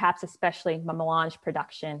 perhaps especially mélange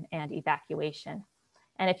production and evacuation.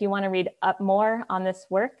 And if you want to read up more on this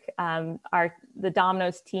work, the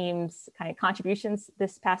DOMINOS team's contributions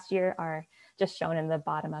this past year are just shown in the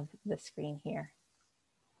bottom of the screen here.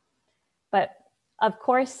 But of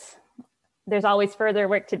course, there's always further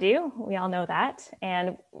work to do. We all know that.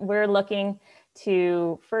 And we're looking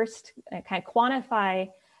to first quantify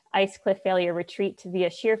ice cliff failure retreat via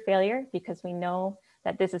shear failure, because we know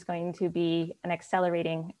that this is going to be an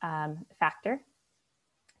accelerating factor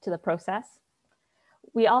to the process.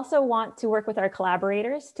 We also want to work with our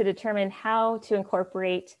collaborators to determine how to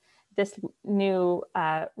incorporate this new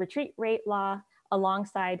retreat rate law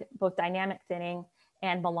alongside both dynamic thinning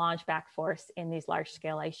and mélange back force in these large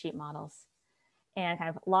scale ice sheet models. And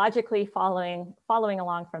logically following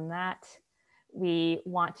along from that, we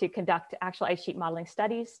want to conduct actual ice sheet modeling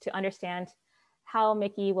studies to understand how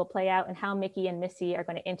MICI will play out and how MICI and MICI are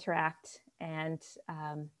going to interact and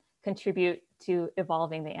contribute to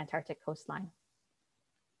evolving the Antarctic coastline.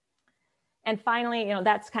 And finally,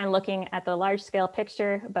 that's looking at the large scale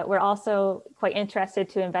picture, but we're also quite interested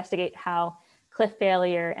to investigate how cliff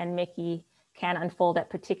failure and MICI can unfold at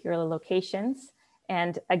particular locations.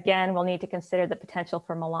 And again, we'll need to consider the potential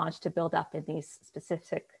for mélange to build up in these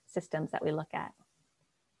specific systems that we look at.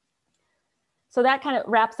 So that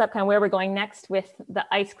wraps up where we're going next with the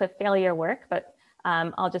ice cliff failure work, but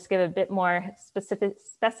I'll just give a bit more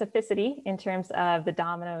specificity in terms of the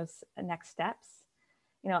DOMINOS next steps.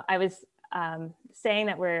 I was saying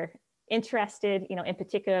that we're interested, in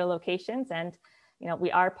particular locations, and we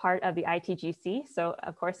are part of the ITGC. So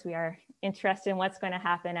of course we are interested in what's going to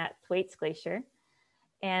happen at Thwaites Glacier.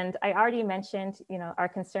 And I already mentioned, our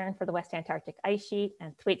concern for the West Antarctic Ice Sheet,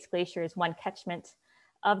 and Thwaites Glacier is one catchment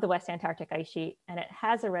of the West Antarctic Ice Sheet, and it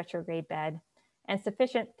has a retrograde bed and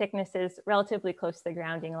sufficient thicknesses relatively close to the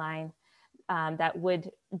grounding line that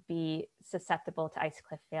would be susceptible to ice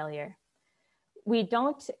cliff failure. We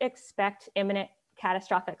don't expect imminent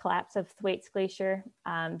catastrophic collapse of Thwaites Glacier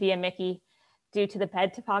via MICI due to the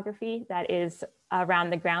bed topography that is around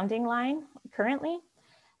the grounding line currently.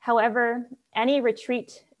 However, any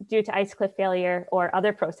retreat due to ice cliff failure or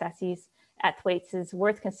other processes at Thwaites is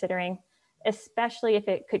worth considering, especially if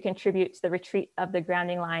it could contribute to the retreat of the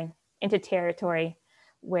grounding line into territory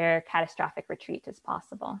where catastrophic retreat is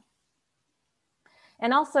possible.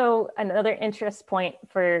 And also another interest point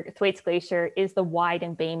for Thwaites Glacier is the wide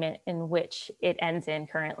embayment in which it ends in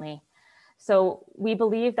currently. So we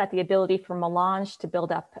believe that the ability for mélange to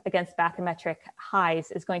build up against bathymetric highs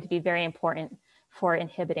is going to be very important for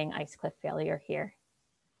inhibiting ice cliff failure here.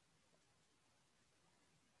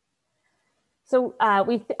 So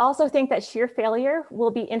we also think that shear failure will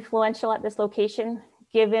be influential at this location,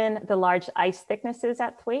 given the large ice thicknesses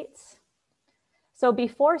at Thwaites. So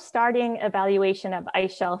before starting evaluation of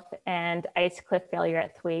ice shelf and ice cliff failure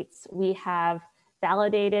at Thwaites, we have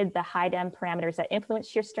validated the HiDEM parameters that influence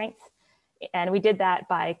shear strength. And we did that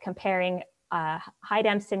by comparing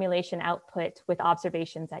HiDEM simulation output with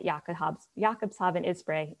observations at Jakobshavn and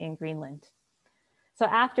Isbrae in Greenland. So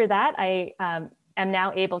after that, I am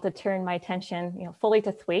now able to turn my attention fully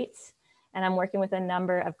to Thwaites. And I'm working with a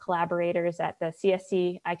number of collaborators at the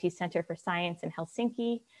CSC IT Center for Science in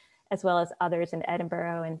Helsinki, as well as others in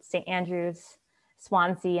Edinburgh and St. Andrews,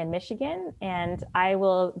 Swansea, and Michigan. And I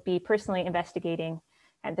will be personally investigating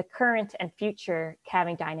the current and future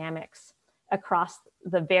calving dynamics across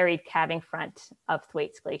the varied calving front of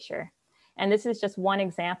Thwaites Glacier. And this is just one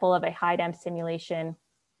example of a HiDEM simulation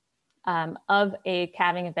of a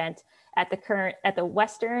calving event at the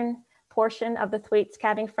western portion of the Thwaites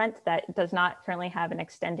calving front that does not currently have an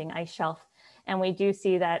extending ice shelf. And we do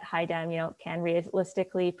see that HiDEM can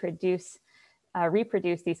realistically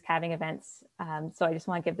reproduce these calving events. So I just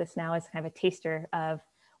want to give this now as kind of a taster of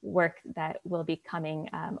work that will be coming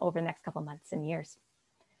over the next couple of months and years.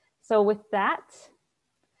 So with that,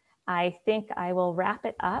 I think I will wrap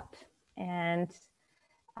it up and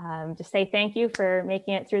just say thank you for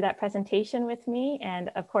making it through that presentation with me.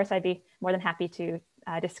 And of course, I'd be more than happy to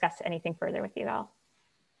discuss anything further with you all.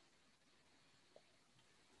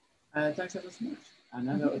 Thanks ever so much. I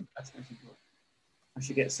know that was fascinating. I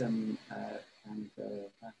should get some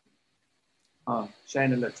oh,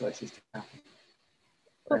 Shana looks like she's tapping.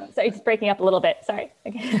 Oops, so it's breaking up a little bit. Sorry.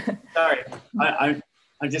 Sorry,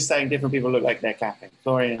 I'm just saying different people look like they're capping.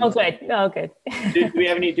 Florian. Oh, good. Oh, good. do we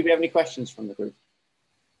have any questions from the group?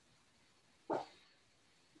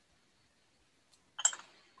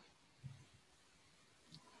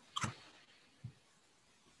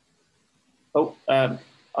 Oh,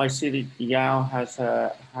 I see that Yao has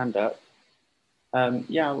her hand up.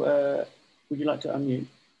 Yao, would you like to unmute?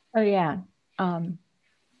 Oh, yeah.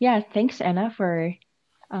 Yeah, thanks, Anna, for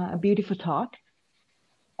a beautiful talk.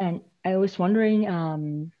 And I was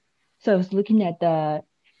wondering, so I was looking at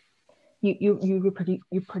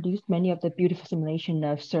you produced many of the beautiful simulation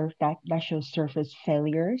of that shows surface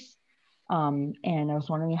failures. And I was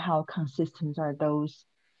wondering how consistent are those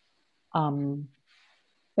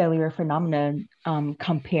failure phenomena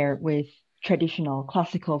compared with traditional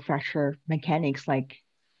classical fracture mechanics like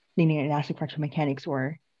linear elastic fracture mechanics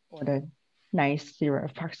or the nice zero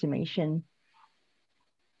approximation.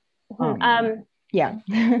 Yeah.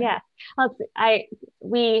 Yeah.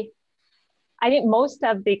 I think most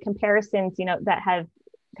of the comparisons, that have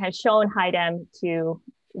kind of shown HiDEM to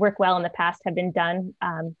work well in the past have been done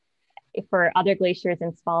for other glaciers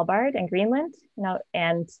in Svalbard and Greenland,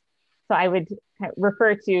 and so I would kind of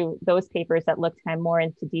refer to those papers that looked kind of more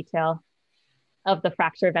into detail of the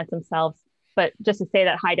fracture events themselves. But just to say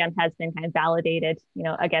that HiDEM has been kind of validated,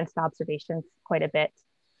 against observations quite a bit,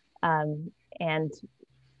 and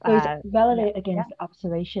so it's validated against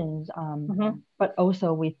observations, but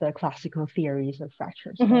also with the classical theories of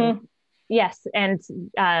fractures. Right? Yes, and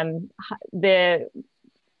the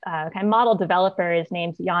kind of model developer is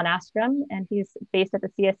named Jan Astrom, and he's based at the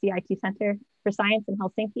CSC IT Center for Science in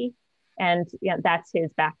Helsinki. And that's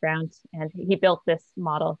his background. And he built this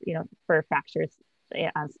model, for fractures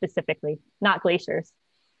specifically, not glaciers,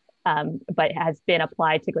 but has been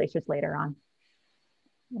applied to glaciers later on.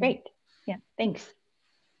 Great. Yeah. Thanks.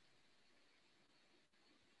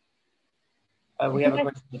 We have a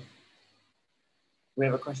question. We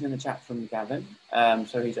have a question in the chat from Gavin.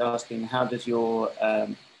 So he's asking, how does your,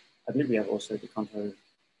 I believe we have also the contour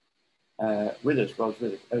with us, Rolls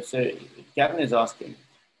with us. Oh, so Gavin is asking,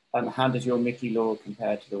 how does your MICI law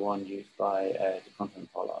compare to the one used by the continental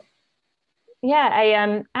Pollard? Yeah,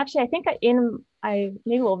 I actually, I think I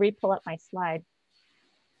maybe we'll re-pull up my slide.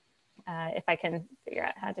 if I can figure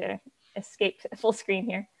out how to escape full screen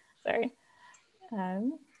here. Sorry.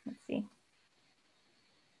 Let's see.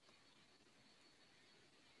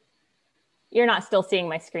 You're not still seeing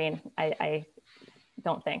my screen, I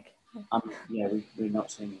don't think. Yeah, we're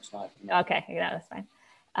not seeing your slide. No. Okay, yeah, that's fine.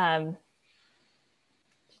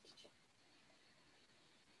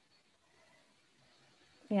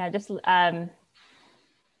 Yeah, just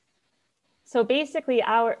so basically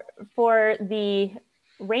for the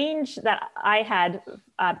range that I had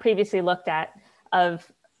previously looked at of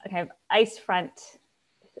kind of ice front,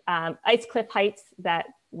 ice cliff heights that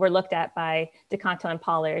were looked at by DeConto and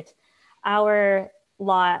Pollard, our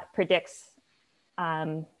law predicts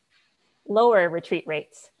lower retreat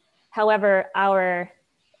rates. However,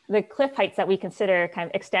 the cliff heights that we consider kind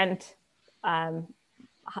of extend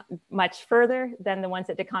much further than the ones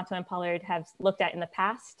that DeConto and Pollard have looked at in the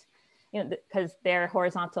past, because their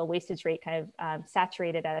horizontal wastage rate kind of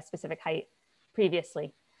saturated at a specific height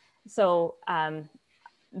previously. So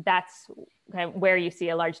that's kind of where you see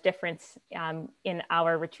a large difference in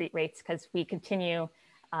our retreat rates, because we continue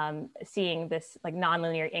seeing this like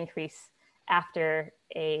nonlinear increase after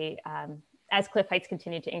as cliff heights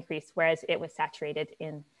continue to increase, whereas it was saturated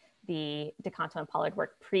in the DeConto and Pollard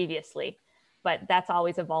work previously. But that's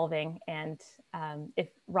always evolving. And if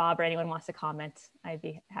Rob or anyone wants to comment, I'd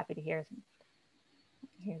be happy to hear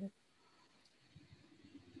this.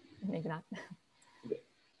 Maybe not.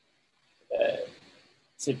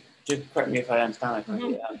 So just correct me if I understand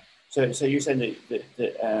correctly. So you're saying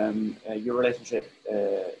that your relationship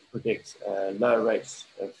predicts lower rates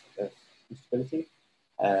of instability.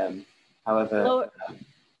 However,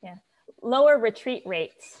 lower retreat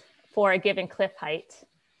rates for a given cliff height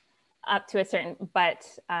up to a certain, but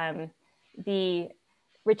the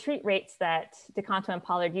retreat rates that DeConto and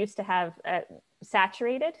Pollard used to have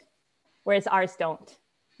saturated, whereas ours don't.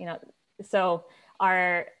 So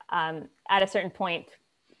our at a certain point,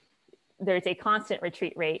 there's a constant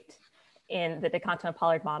retreat rate in the DeConto and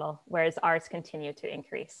Pollard model, whereas ours continue to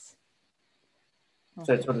increase.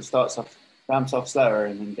 So it sort of ramps off slower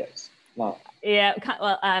and then gets lower. Yeah,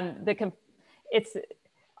 well,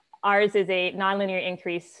 ours is a nonlinear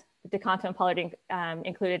increase. DeConto and Pollard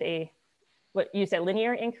included what used a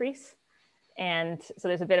linear increase. And so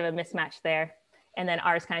there's a bit of a mismatch there. And then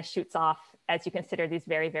ours kind of shoots off as you consider these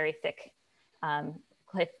very, very thick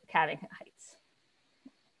cliff calving heights.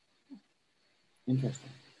 Interesting.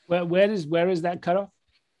 Where is that cutoff?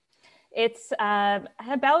 It's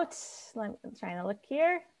about, I'm trying to look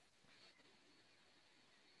here.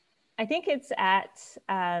 I think it's at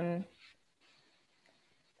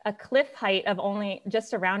a cliff height of only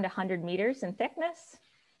just around 100 meters in thickness.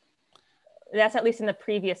 That's at least in the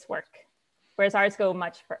previous work, whereas ours go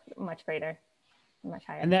much greater, much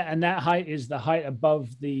higher. And that height is the height above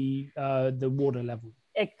the water level.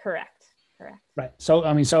 Correct. Right. So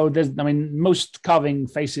most calving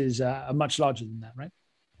faces are much larger than that, right?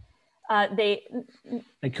 They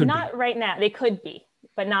could not be. Right now. They could be,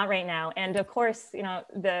 but not right now. And of course,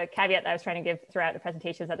 the caveat that I was trying to give throughout the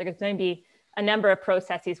presentation is that there's going to be a number of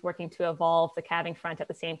processes working to evolve the calving front at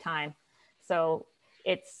the same time. So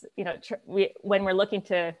it's, when we're looking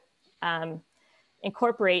to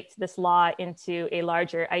incorporate this law into a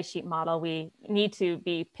larger ice sheet model, we need to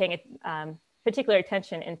be paying particular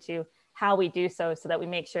attention into how we do so that we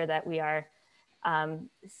make sure that we are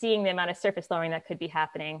seeing the amount of surface lowering that could be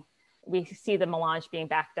happening. We see the mélange being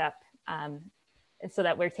backed up, so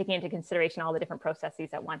that we're taking into consideration all the different processes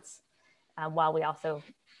at once, while we also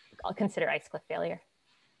consider ice cliff failure.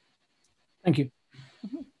 Thank you.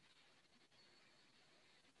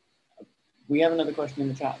 We have another question in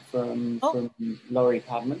the chat from Laurie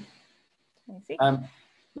Padman.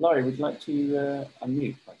 Laurie, would you like to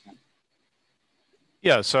unmute, for example?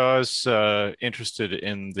 Yeah, so I was interested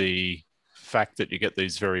in the fact that you get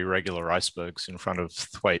these very regular icebergs in front of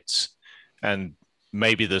Thwaites, and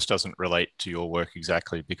maybe this doesn't relate to your work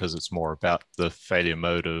exactly because it's more about the failure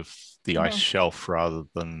mode of the ice shelf rather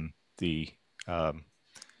than the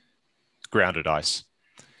grounded ice.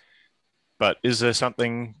 But is there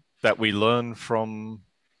something that we learn from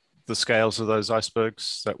the scales of those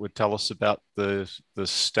icebergs that would tell us about the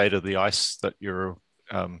state of the ice that you're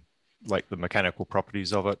like the mechanical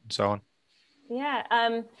properties of it and so on? Yeah,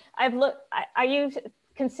 I've looked. Are you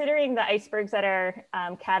considering the icebergs that are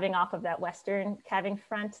calving off of that western calving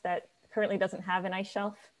front that currently doesn't have an ice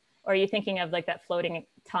shelf? Or are you thinking of like that floating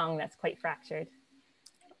tongue that's quite fractured?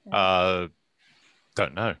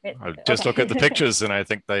 Don't know. I just look at the pictures and I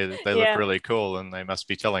think they look really cool and they must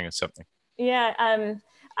be telling us something. Yeah,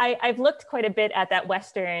 I've looked quite a bit at that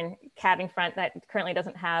western calving front that currently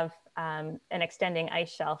doesn't have an extending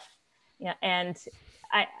ice shelf. Yeah, and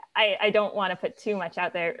I don't want to put too much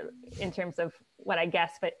out there in terms of what I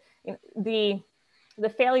guess, but the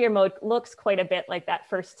failure mode looks quite a bit like that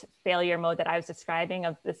first failure mode that I was describing,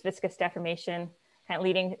 of this viscous deformation kind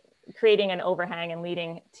of creating an overhang and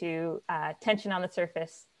leading to tension on the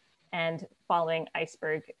surface and following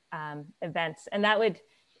iceberg events. And that would,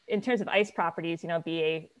 in terms of ice properties, be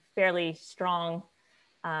a fairly strong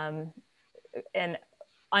and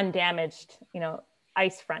undamaged,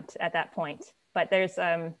 ice front at that point. But there's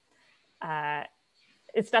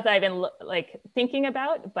it's stuff that I've been thinking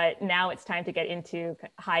about, but now it's time to get into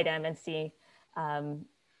HiDEM and see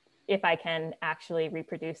if I can actually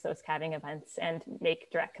reproduce those calving events and make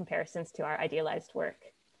direct comparisons to our idealized work.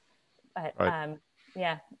 But right.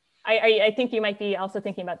 Yeah, I think you might be also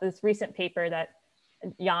thinking about this recent paper that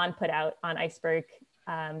Jan put out on iceberg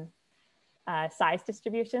size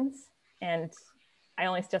distributions. And I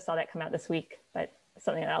only just saw that come out this week, but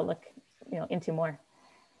something that I'll look into more.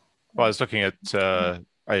 Well, I was looking at,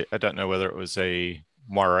 I don't know whether it was a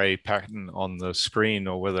moire pattern on the screen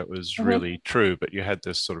or whether it was really true, but you had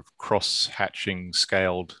this sort of cross-hatching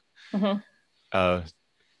scaled, the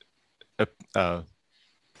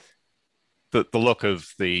look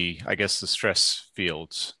of I guess the stress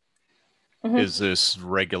fields is this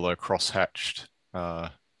regular cross-hatched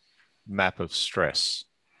map of stress.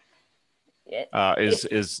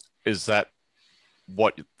 Is that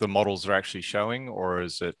what the models are actually showing, or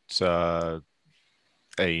is it a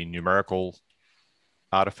numerical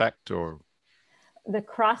artifact? Or the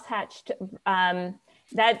crosshatched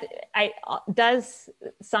that does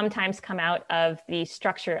sometimes come out of the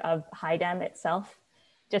structure of HiDEM itself,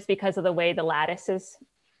 just because of the way the lattice is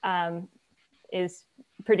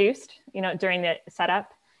produced, during the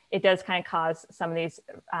setup. It does kind of cause some of these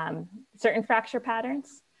certain fracture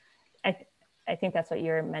patterns. I think that's what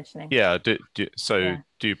you're mentioning. Yeah. Do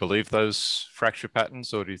you believe those fracture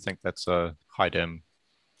patterns, or do you think that's a HiDEM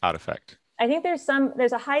artifact? I think there's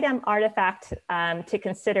a HiDEM artifact to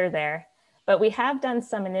consider there, but we have done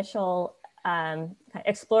some initial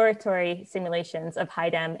exploratory simulations of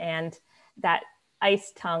HiDEM and that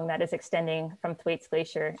ice tongue that is extending from Thwaites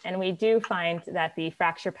Glacier. And we do find that the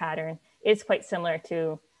fracture pattern is quite similar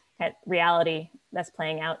to reality that's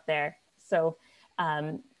playing out there. So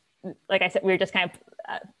like I said, we're just kind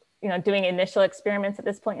of, doing initial experiments at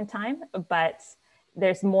this point in time, but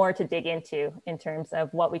there's more to dig into in terms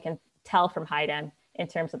of what we can tell from HiDEM in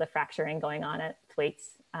terms of the fracturing going on at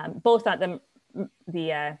Thwaites, both on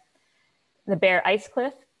the bare ice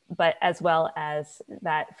cliff, but as well as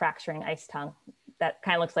that fracturing ice tongue that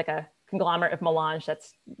kind of looks like a conglomerate of mélange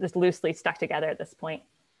that's just loosely stuck together at this point.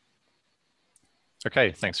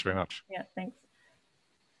 Okay, thanks very much. Yeah, thanks.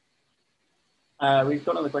 We've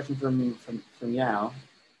got another question from Yao.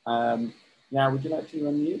 Yao, would you like to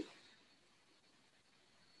unmute?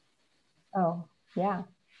 Oh, yeah.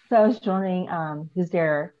 So I was wondering, is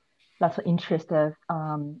there lots of interest of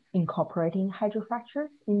incorporating hydrofracture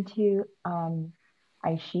into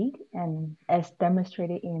ice sheet, and as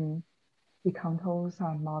demonstrated in the Conto's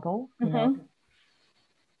model?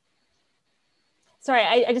 Sorry,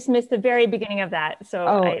 I just missed the very beginning of that.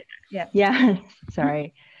 So yeah,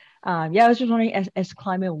 sorry. I was just wondering, as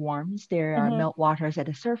climate warms, there are meltwaters at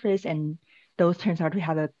the surface, and those turns out to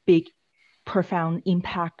have a big, profound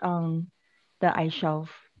impact on the ice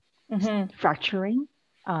shelf fracturing.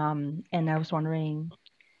 And I was wondering,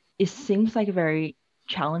 it seems like a very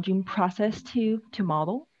challenging process to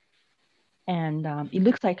model. And it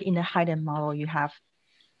looks like in the HiDEM model, you have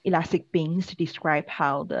elastic beams to describe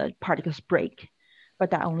how the particles break,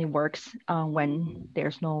 but that only works when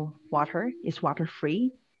there's no water, it's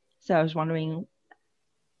water-free. So I was wondering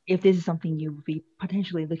if this is something you would be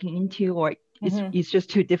potentially looking into, or it's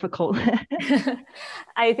just too difficult.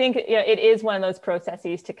 I think it is one of those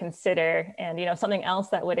processes to consider, and something else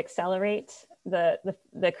that would accelerate the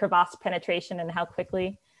crevasse penetration and how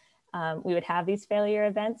quickly we would have these failure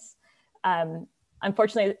events.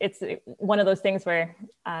 Unfortunately, it's one of those things where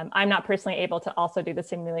I'm not personally able to also do the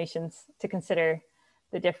simulations to consider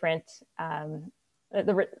the different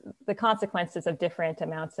the consequences of different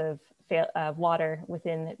amounts of water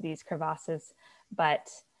within these crevasses. But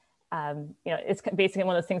it's basically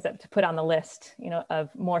one of those things that to put on the list, of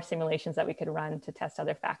more simulations that we could run to test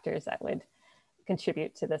other factors that would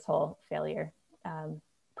contribute to this whole failure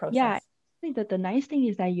process. Yeah, I think that the nice thing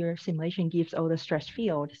is that your simulation gives all the stress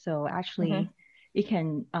field. So actually, it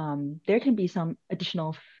can there can be some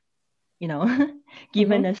additional,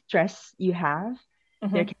 given the stress you have,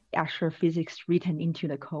 there can be actual physics written into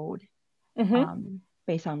the code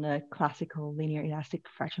based on the classical linear elastic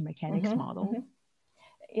fracture mechanics model.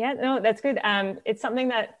 Yeah, no, that's good. It's something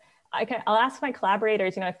that I'll ask my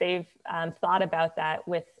collaborators, if they've thought about that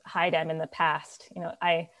with HiDEM in the past.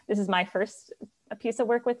 This is my first piece of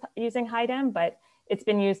work with using HiDEM, but it's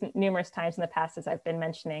been used numerous times in the past, as I've been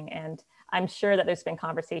mentioning. And I'm sure that there's been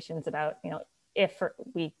conversations about, if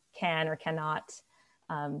we can or cannot,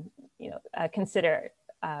 consider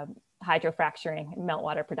hydrofracturing,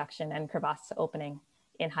 meltwater production, and crevasse opening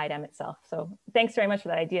in HiDEM itself. So thanks very much for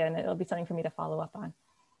that idea, and it'll be something for me to follow up on.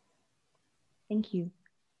 Thank you.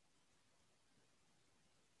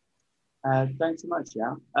 Thanks so much,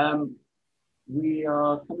 yeah. We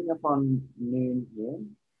are coming up on noon here,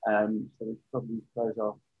 so we'll probably close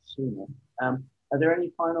off sooner. Are there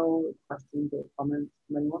any final questions or comments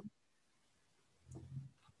from anyone?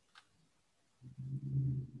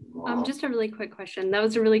 Just a really quick question. That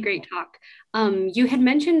was a really great talk. You had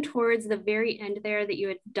mentioned towards the very end there that you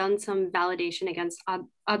had done some validation against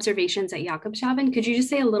observations at Jakobshavn. Could you just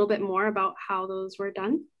say a little bit more about how those were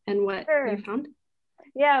done and what you found?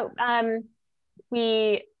 Yeah,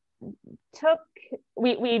 we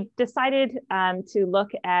decided to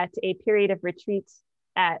look at a period of retreat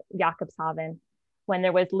at Jakobshavn when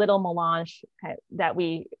there was little mélange that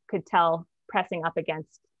we could tell pressing up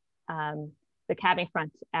against the calving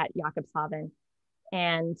front at Jakobshavn.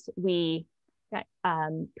 And we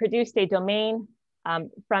produced a domain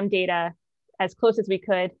from data as close as we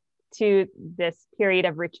could to this period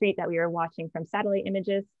of retreat that we were watching from satellite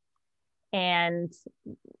images. And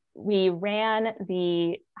we ran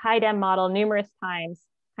the HiDEM model numerous times,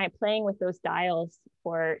 kind of playing with those dials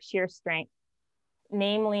for shear strength,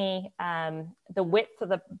 namely the width of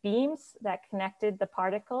the beams that connected the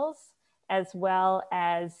particles, as well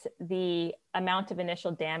as the amount of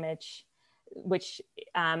initial damage, which,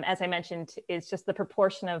 as I mentioned, is just the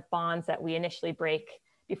proportion of bonds that we initially break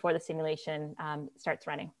before the simulation starts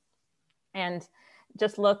running. And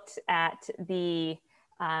just looked at the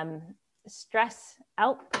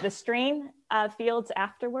the strain fields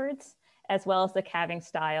afterwards, as well as the calving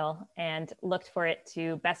style, and looked for it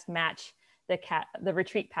to best match the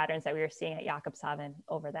retreat patterns that we were seeing at Jakobshavn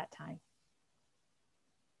over that time.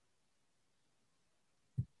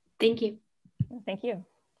 Thank you. Thank you.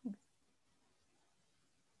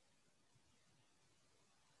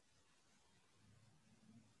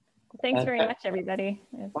 Thanks very much, everybody.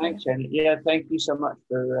 Thanks, Jenny. Yeah, thank you so much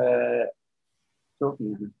for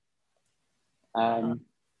talking.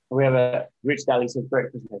 We have a Rich Daly says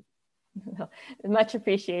great presentation. Much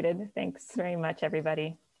appreciated. Thanks very much,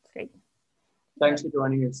 everybody. It's great. Thanks for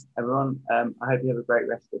joining us, everyone. I hope you have a great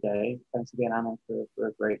rest of the day. Thanks again, Anna, for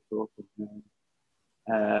a great talk.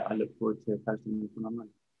 I look forward to posting this one online.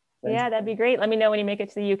 Thanks. Yeah, that'd be great. Let me know when you make it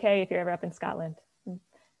to the UK if you're ever up in Scotland.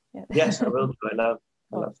 Yeah. Yes, I will. I love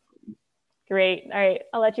Scotland. Great. All right,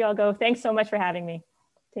 I'll let you all go. Thanks so much for having me.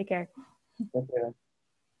 Take care. Take care.